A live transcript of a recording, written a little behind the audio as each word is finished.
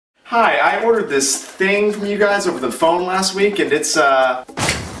Hi, I ordered this thing from you guys over the phone last week and it's,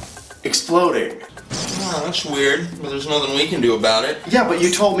 exploding. Oh, that's weird, but there's nothing we can do about it. Yeah, but you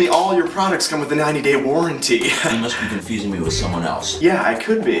told me all your products come with a 90-day warranty. You must be confusing me with someone else. Yeah, I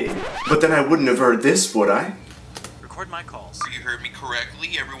could be. But then I wouldn't have heard this, would I? Record my calls. You heard me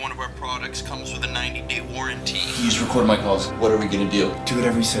correctly. Every one of our products comes with a 90-day warranty. Please record my calls. What are we gonna do? Do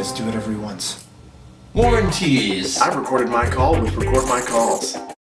whatever he says, do whatever he wants. Warranties! I've recorded my call with Record My Calls.